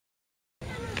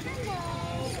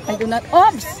I do not.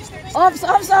 Oops! Oops!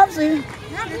 Oops! Oops!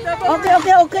 Okay,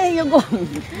 okay, okay. You go.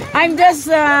 I'm just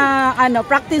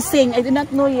practicing. I do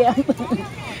not know yet.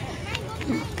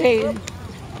 Okay.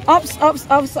 Oops! Oops!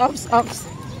 Oops! Oops! Oops!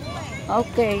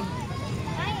 Okay.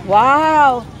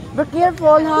 Wow! Be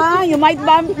careful, huh? You might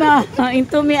bump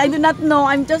into me. I do not know.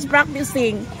 I'm just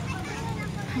practicing.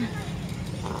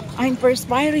 I'm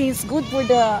perspiring. It's good for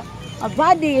the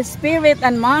body, spirit,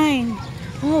 and mind.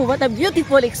 Oh, what a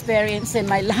beautiful experience in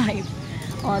my life.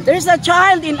 Oh, there's a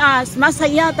child in us.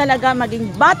 Masaya talaga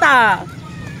maging bata.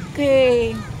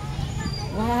 Okay.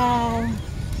 Wow.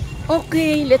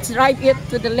 Okay, let's drive it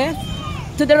to the left.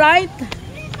 To the right.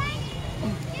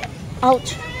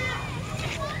 Ouch.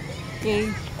 Okay.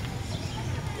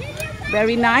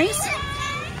 Very nice.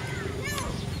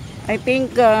 I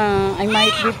think I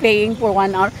might be paying for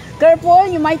 1 hour. Careful,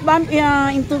 you might bump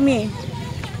into me.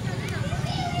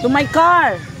 To my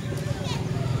car.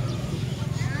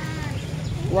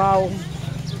 Wow.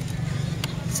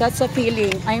 Such a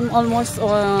feeling. I'm almost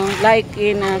like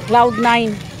in cloud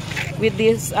 9 with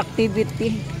this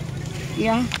activity.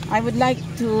 Yeah, I would like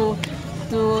to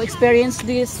experience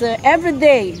this every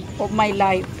day of my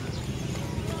life.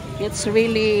 It's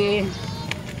really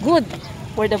good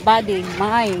for the body,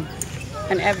 mind,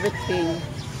 and everything.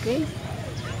 Okay.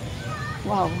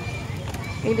 Wow.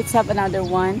 Okay, let's have another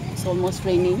one. It's almost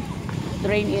raining. The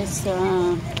rain is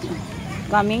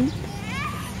coming.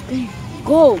 Okay,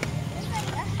 go.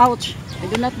 Ouch. I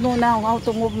do not know now how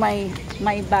to move my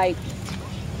bike.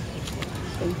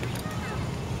 Okay.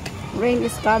 Rain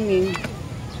is coming.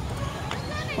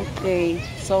 Okay,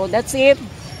 so that's it.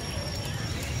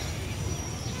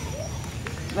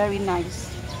 Very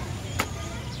nice.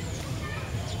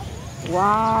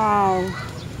 Wow.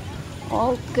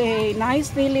 Okay,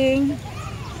 nice feeling.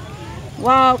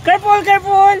 Wow, careful,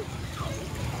 careful.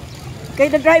 Okay,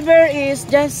 the driver is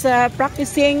just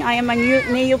practicing. I am a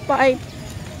neophyte.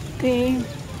 Okay.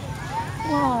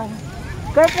 Wow.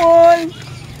 Careful.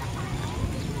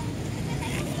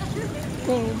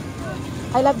 Okay.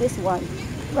 I love this one.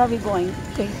 Where are we going?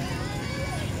 Okay.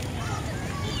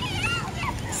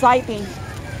 Exciting.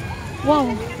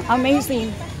 Wow, amazing.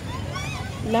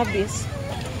 Love this.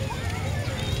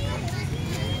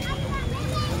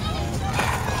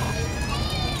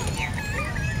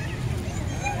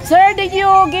 Sir, did you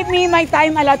give me my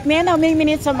time allotment? How many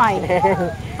minutes am I?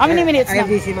 How many minutes na?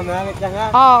 busy mamamit lang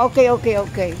ha. Oh, okay, okay,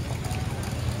 okay.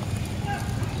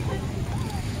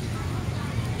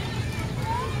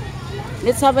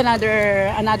 Let's have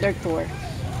another tour.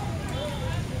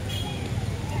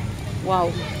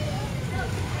 Wow.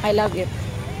 I love it.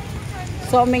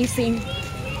 So amazing.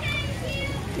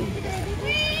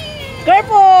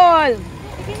 Careful!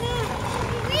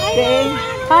 Okay.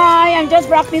 Hi, I'm just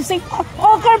practicing.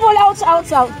 Oh, careful! Out, out,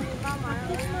 out.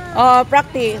 Oh,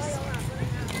 practice.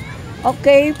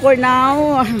 Okay, for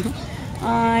now,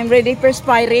 I'm ready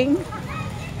perspiring.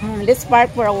 Let's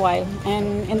park for a while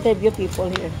and interview people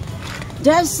here.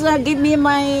 Just give me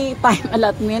my time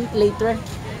allotment later.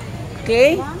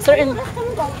 Okay? Sir,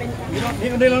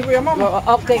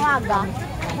 okay.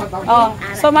 Oh,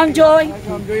 so Ma'am Joy.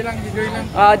 Enjoy lang, enjoy lang.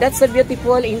 That's a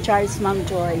beautiful in charge, Ma'am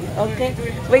Joy. Okay.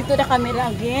 Wait to the camera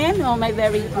again. Oh, my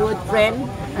very good friend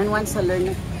and once a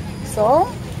learner. So,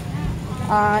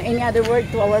 any other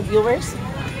word to our viewers?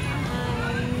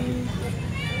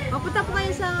 Mapunta po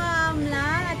kayo sa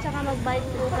Mlang at saka mag-bike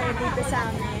po kayo dito sa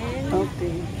amin.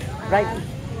 Okay. Right.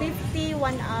 50,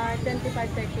 1 hour,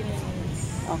 25-30 minutes.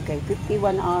 Okay,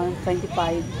 51 hours,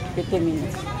 25, 50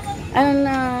 minutes. And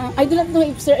I do not know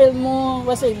if Sir Elmo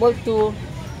was able to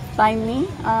time me.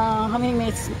 How many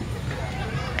minutes?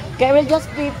 Okay, we'll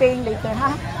just be paying later,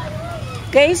 huh?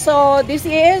 Okay, so this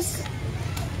is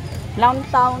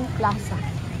Downtown Plaza.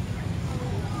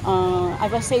 I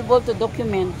was able to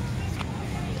document.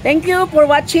 Thank you for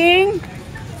watching.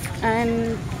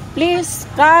 And please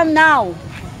come now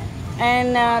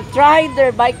and try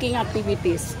their biking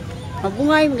activities.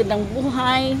 Mabuhay, magandang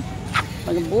buhay.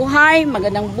 Magbuhay,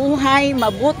 magandang buhay,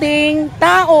 mabuting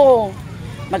tao.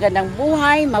 Magandang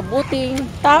buhay, mabuting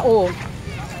tao.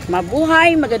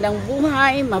 Mabuhay, magandang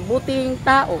buhay, mabuting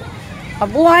tao.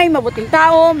 Mabuhay, mabuting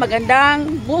tao,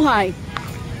 magandang buhay.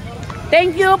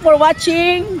 Thank you for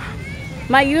watching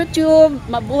my YouTube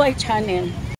Mabuhay channel.